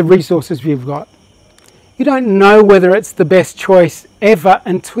time with the resources you've got. You don't know whether it's the best choice ever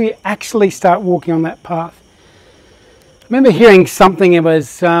until you actually start walking on that path. I remember hearing something, it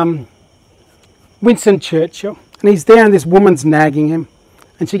was Winston Churchill, and he's there and this woman's nagging him.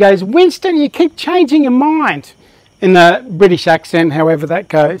 And she goes, "Winston, you keep changing your mind," in a British accent, however that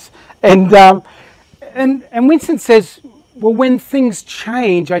goes. And Winston says, "Well, when things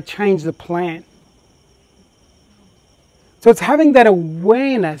change, I change the plan." So it's having that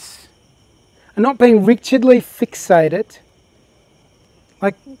awareness and not being rigidly fixated,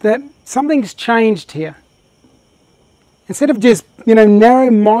 like that something's changed here. Instead of just,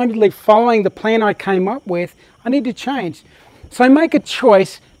 narrow-mindedly following the plan I came up with, I need to change. So I make a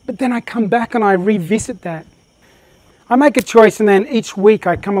choice, but then I come back and I revisit that. I make a choice and then each week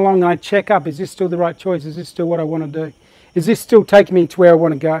I come along and I check up, is this still the right choice? Is this still what I want to do? Is this still taking me to where I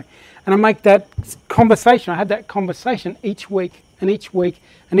want to go? And I make that conversation, I have that conversation each week and each week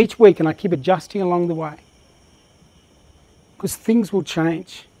and each week, and I keep adjusting along the way. Because things will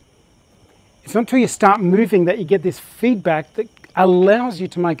change. It's not until you start moving that you get this feedback that allows you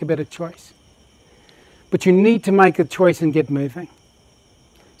to make a better choice. But you need to make a choice and get moving.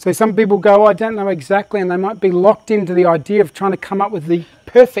 So some people go, "I don't know exactly," and they might be locked into the idea of trying to come up with the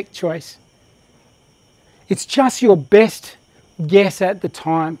perfect choice. It's just your best guess at the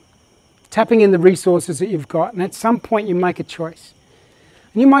time, tapping in the resources that you've got, and at some point you make a choice.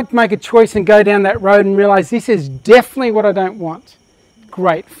 And you might make a choice and go down that road and realize this is definitely what I don't want.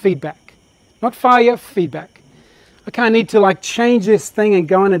 Great, feedback. Not failure, feedback. Okay, I need to change this thing and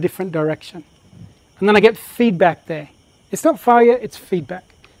go in a different direction. And then I get feedback there. It's not failure, it's feedback.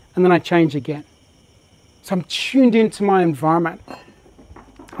 And then I change again. So I'm tuned into my environment.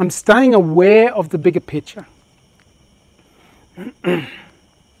 I'm staying aware of the bigger picture.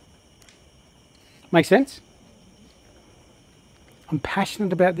 Make sense? I'm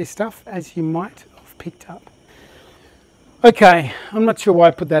passionate about this stuff, as you might have picked up. Okay, I'm not sure why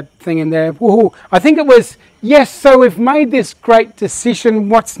I put that thing in there. Woohoo. I think it was, yes, so we've made this great decision,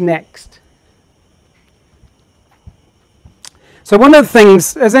 what's next? So one of the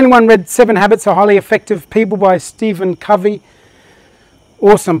things, has anyone read 7 Habits of Highly Effective People by Stephen Covey?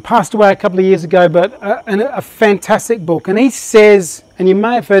 Awesome, passed away a couple of years ago, but a fantastic book. And he says, and you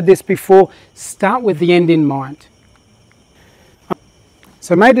may have heard this before, start with the end in mind.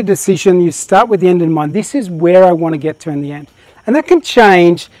 So made a decision, you start with the end in mind. This is where I want to get to in the end. And that can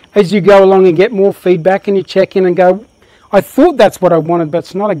change as you go along and get more feedback and you check in and go, I thought that's what I wanted, but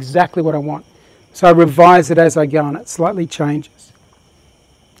it's not exactly what I want. So I revise it as I go and it slightly changes.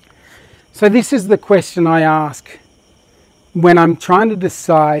 So this is the question I ask when I'm trying to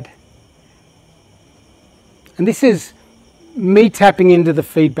decide, and this is me tapping into the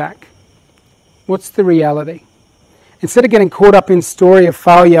feedback. What's the reality? Instead of getting caught up in story of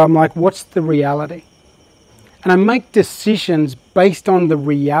failure, I'm like, what's the reality? And I make decisions based on the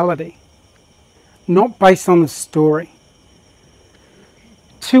reality, not based on the story.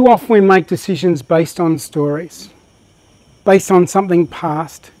 Too often we make decisions based on stories, based on something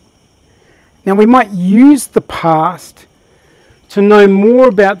past. Now we might use the past to know more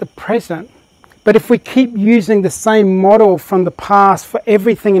about the present, but if we keep using the same model from the past for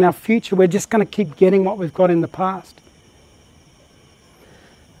everything in our future, we're just going to keep getting what we've got in the past.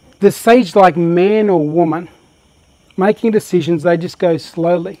 The sage-like man or woman making decisions, they just go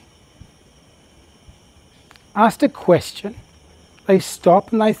slowly. Asked a question, they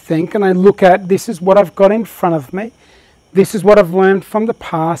stop and they think and they look at, this is what I've got in front of me. This is what I've learned from the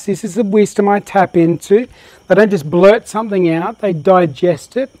past. This is the wisdom I tap into. They don't just blurt something out. They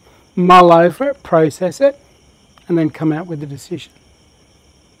digest it, mull over it, process it, and then come out with a decision.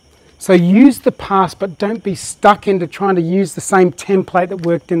 So use the past, but don't be stuck into trying to use the same template that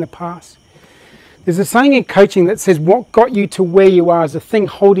worked in the past. There's a saying in coaching that says, what got you to where you are is the thing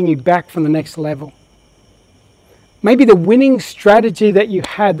holding you back from the next level. Maybe the winning strategy that you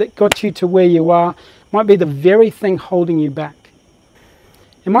had that got you to where you are might be the very thing holding you back.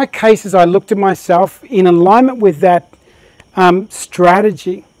 In my case, as I looked at myself in alignment with that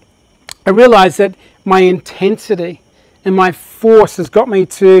strategy, I realized that my intensity and my force has got me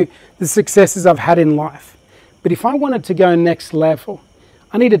to the successes I've had in life. But if I wanted to go next level,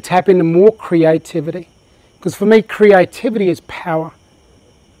 I need to tap into more creativity. Because for me, creativity is power.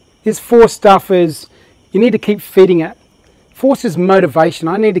 This force stuff is, you need to keep feeding it. Force is motivation.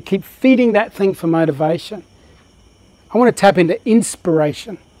 I need to keep feeding that thing for motivation. I want to tap into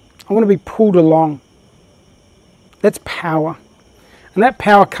inspiration. I want to be pulled along. That's power. And that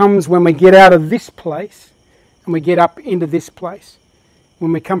power comes when we get out of this place and and we get up into this place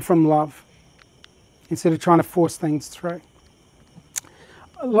when we come from love instead of trying to force things through.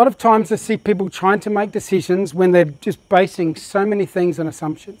 A lot of times I see people trying to make decisions when they're just basing so many things on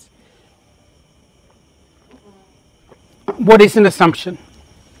assumptions. What is an assumption?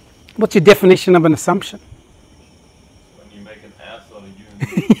 What's your definition of an assumption? When you make an ass out of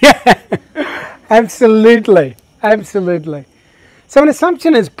you. Yeah, absolutely, absolutely. So an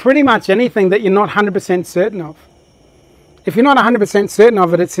assumption is pretty much anything that you're not 100% certain of. If you're not 100% certain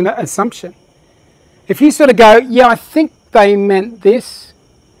of it, it's an assumption. If you sort of go, yeah, I think they meant this.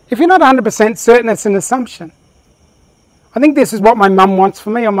 If you're not 100% certain, it's an assumption. I think this is what my mum wants for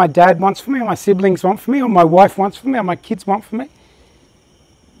me, or my dad wants for me, or my siblings want for me, or my wife wants for me, or my kids want for me.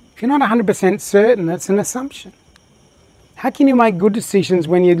 If you're not 100% certain, it's an assumption. How can you make good decisions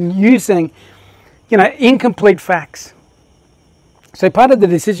when you're using, incomplete facts? So part of the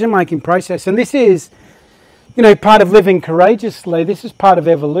decision-making process, and this is, part of living courageously, this is part of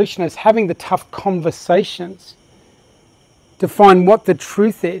evolution, is having the tough conversations to find what the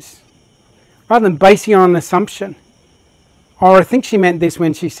truth is, rather than basing on an assumption. Or I think she meant this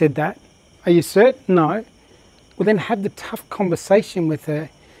when she said that. Are you certain? No. Well, then have the tough conversation with her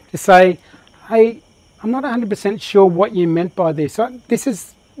to say, hey, I'm not 100% sure what you meant by this. This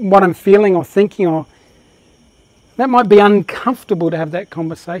is what I'm feeling or thinking, or that might be uncomfortable to have that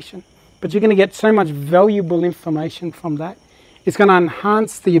conversation. But you're going to get so much valuable information from that. It's going to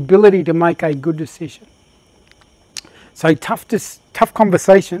enhance the ability to make a good decision. So tough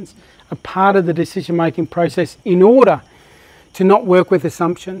conversations are part of the decision-making process in order to not work with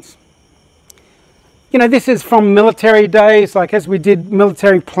assumptions. This is from military days, like as we did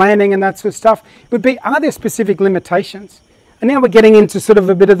military planning and that sort of stuff. It would be, are there specific limitations? And now we're getting into sort of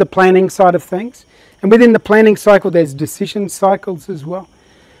a bit of the planning side of things. And within the planning cycle, there's decision cycles as well.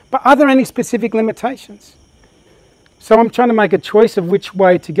 But are there any specific limitations? So I'm trying to make a choice of which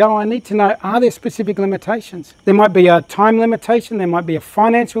way to go. I need to know, are there specific limitations? There might be a time limitation, there might be a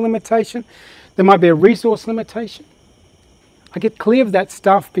financial limitation, there might be a resource limitation. I get clear of that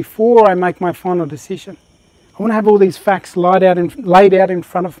stuff before I make my final decision. I want to have all these facts laid out in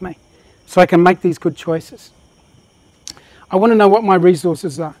front of me so I can make these good choices. I want to know what my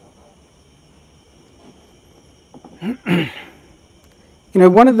resources are.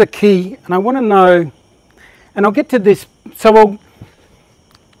 One of the key, and I want to know, and I'll get to this,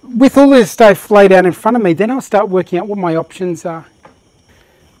 with all this stuff laid out in front of me, then I'll start working out what my options are.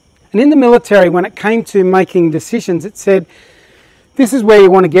 And in the military, when it came to making decisions, it said, this is where you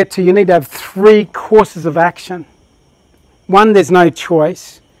want to get to. You need to have 3 courses of action. 1, there's no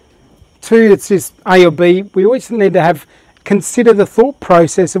choice. 2, it's just A or B. We always need to consider the thought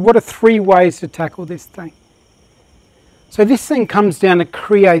process of what are 3 ways to tackle this thing. So this thing comes down to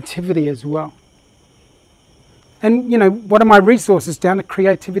creativity as well. And, what are my resources? Down to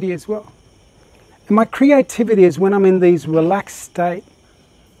creativity as well. And my creativity is when I'm in these relaxed state.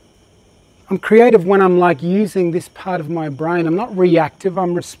 I'm creative when I'm using this part of my brain. I'm not reactive,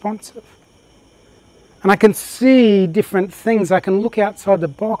 I'm responsive. And I can see different things. I can look outside the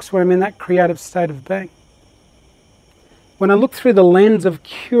box when I'm in that creative state of being. When I look through the lens of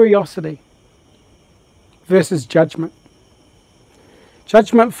curiosity versus judgment.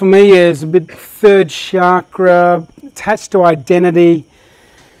 Judgment for me is a bit 3rd chakra, attached to identity,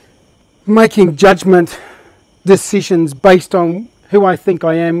 making judgment decisions based on who I think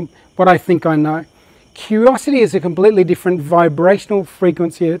I am, what I think I know. Curiosity is a completely different vibrational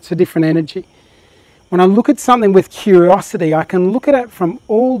frequency. It's a different energy. When I look at something with curiosity, I can look at it from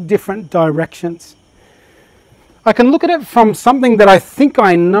all different directions. I can look at it from something that I think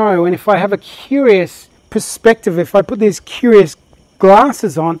I know, and if I have a curious perspective, if I put these curious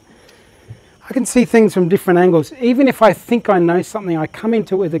glasses on, I can see things from different angles. Even if I think I know something, I come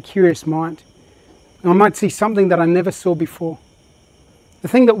into it with a curious mind. And I might see something that I never saw before. The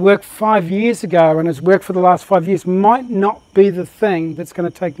thing that worked 5 years ago and has worked for the last 5 years might not be the thing that's going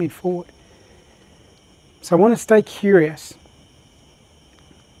to take me forward. So I want to stay curious.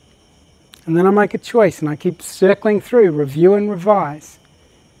 And then I make a choice and I keep circling through, review and revise.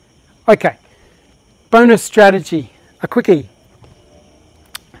 Okay, bonus strategy, a quickie.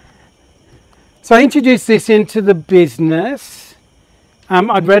 So I introduced this into the business.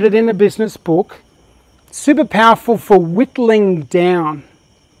 I'd read it in a business book. Super powerful for whittling down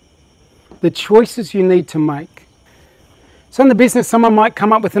the choices you need to make. So in the business, someone might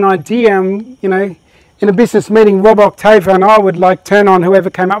come up with an idea and, in a business meeting, Rob Octavia and I would turn on whoever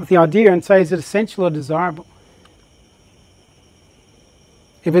came up with the idea and say, is it essential or desirable?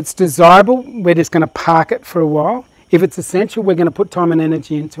 If it's desirable, we're just going to park it for a while. If it's essential, we're going to put time and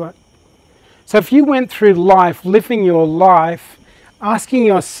energy into it. So if you went through life, living your life, asking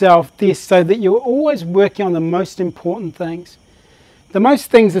yourself this so that you're always working on the most important things, the most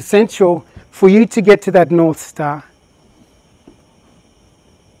things essential for you to get to that North Star. You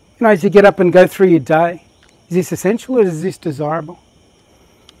know, as you get up and go through your day, is this essential or is this desirable?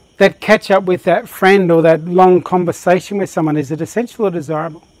 That catch up with that friend or that long conversation with someone, is it essential or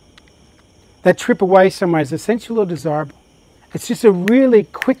desirable? That trip away somewhere, is essential or desirable? It's just a really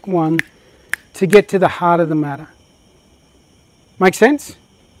quick one to get to the heart of the matter. Make sense?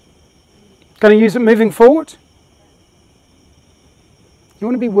 Going to use it moving forward? You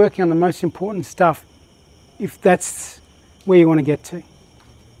want to be working on the most important stuff if that's where you want to get to.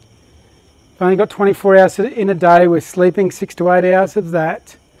 I've only got 24 hours in a day. We're sleeping 6 to 8 hours of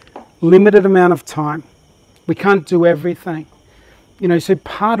that. Limited amount of time. We can't do everything. You know, so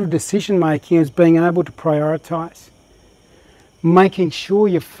part of decision making is being able to prioritize. Making sure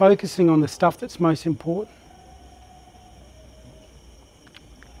you're focusing on the stuff that's most important.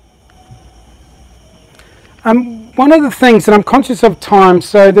 One of the things, and I'm conscious of time,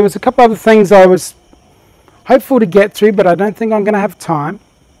 so there was a couple other things I was hopeful to get through, but I don't think I'm going to have time.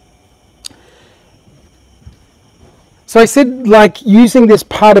 So I said, like, using this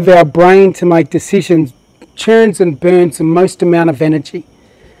part of our brain to make decisions churns and burns the most amount of energy.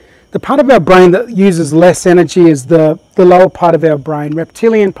 The part of our brain that uses less energy is the lower part of our brain,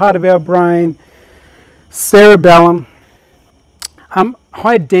 reptilian part of our brain, cerebellum,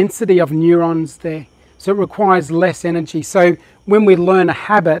 high density of neurons there. So it requires less energy. So when we learn a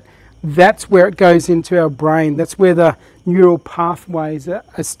habit, that's where it goes into our brain. That's where the neural pathways are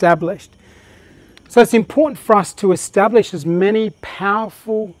established. So it's important for us to establish as many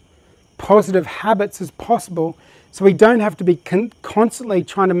powerful, positive habits as possible so we don't have to be constantly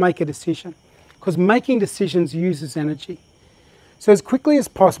trying to make a decision, because making decisions uses energy. So as quickly as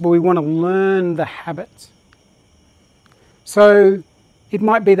possible, we want to learn the habits. So it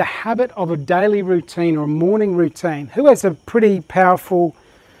might be the habit of a daily routine or a morning routine. Who has a pretty powerful,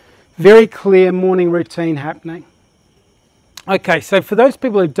 very clear morning routine happening? Okay, so for those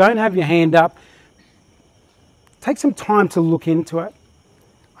people who don't have your hand up, take some time to look into it.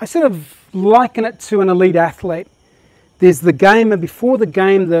 I sort of liken it to an elite athlete. There's the game, and before the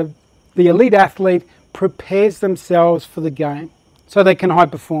game, the elite athlete prepares themselves for the game so they can high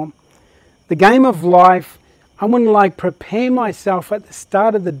perform. The game of life, I want to like prepare myself at the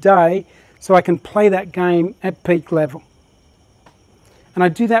start of the day so I can play that game at peak level. And I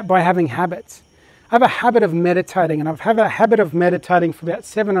do that by having habits. I have a habit of meditating, and I've had a habit of meditating for about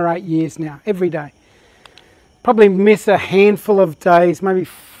 7 or 8 years now, every day. Probably miss a handful of days, maybe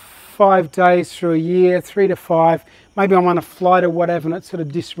 5 days through a year, 3 to 5. Maybe I'm on a flight or whatever and it sort of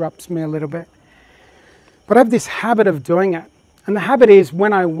disrupts me a little bit. But I have this habit of doing it. And the habit is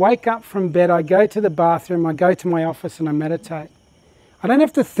when I wake up from bed, I go to the bathroom, I go to my office and I meditate. I don't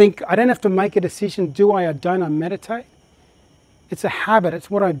have to think, I don't have to make a decision, do I or don't I meditate? It's a habit, it's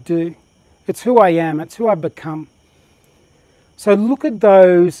what I do. It's who I am, it's who I become. So look at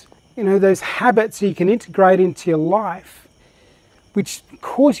those, you know, those habits you can integrate into your life, which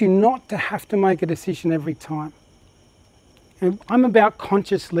cause you not to have to make a decision every time. And I'm about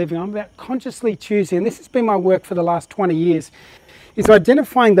conscious living. I'm about consciously choosing, and this has been my work for the last 20 years, is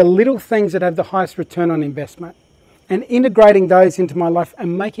identifying the little things that have the highest return on investment and integrating those into my life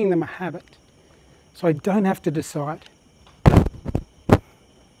and making them a habit so I don't have to decide.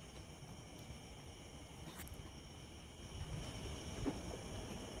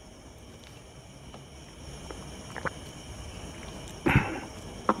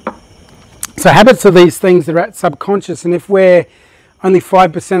 So habits are these things that are at subconscious, and if we're only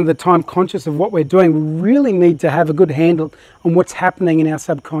 5% of the time conscious of what we're doing, we really need to have a good handle on what's happening in our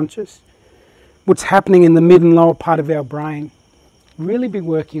subconscious, what's happening in the mid and lower part of our brain. Really be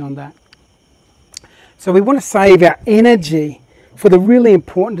working on that. So we want to save our energy for the really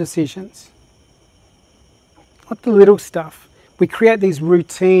important decisions, not the little stuff. We create these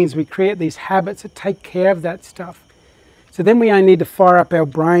routines, we create these habits that take care of that stuff. So then we only need to fire up our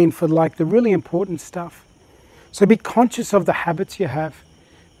brain for like the really important stuff. So be conscious of the habits you have.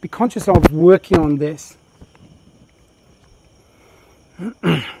 Be conscious of working on this.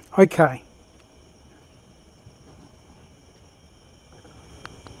 Okay.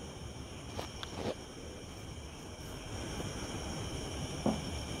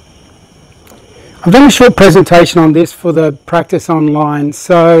 I've done a short presentation on this for the practice online.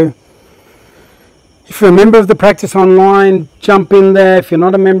 So if you're a member of the practice online, jump in there. If you're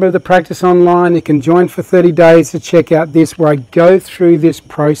not a member of the practice online, you can join for 30 days to check out this, where I go through this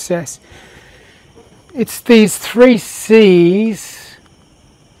process. It's these 3 C's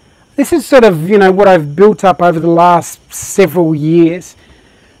This is sort of, what I've built up over the last several years.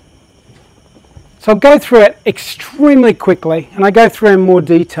 So I'll go through it extremely quickly, and I go through in more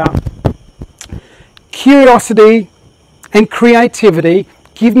detail. Curiosity and creativity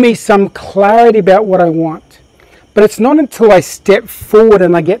give me some clarity about what I want. But it's not until I step forward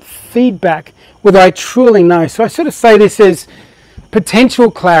and I get feedback whether I truly know. So I sort of say this is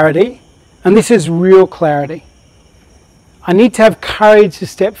potential clarity, and this is real clarity. I need to have courage to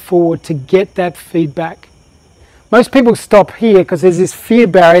step forward to get that feedback. Most people stop here because there's this fear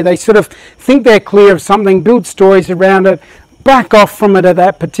barrier. They sort of think they're clear of something, build stories around it, back off from it at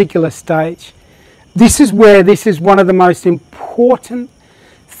that particular stage. This is where this is one of the most important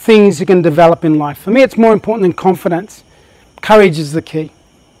things you can develop in life. For me, it's more important than confidence. Courage is the key.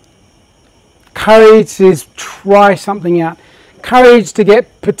 Courage is try something out. Courage to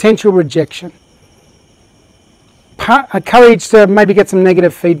get potential rejection. Courage to maybe get some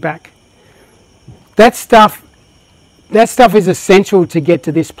negative feedback. That stuff is essential to get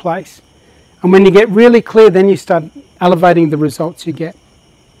to this place. And when you get really clear, then you start elevating the results you get.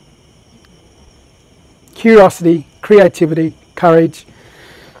 Curiosity, creativity, courage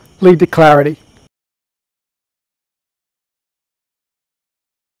lead to clarity.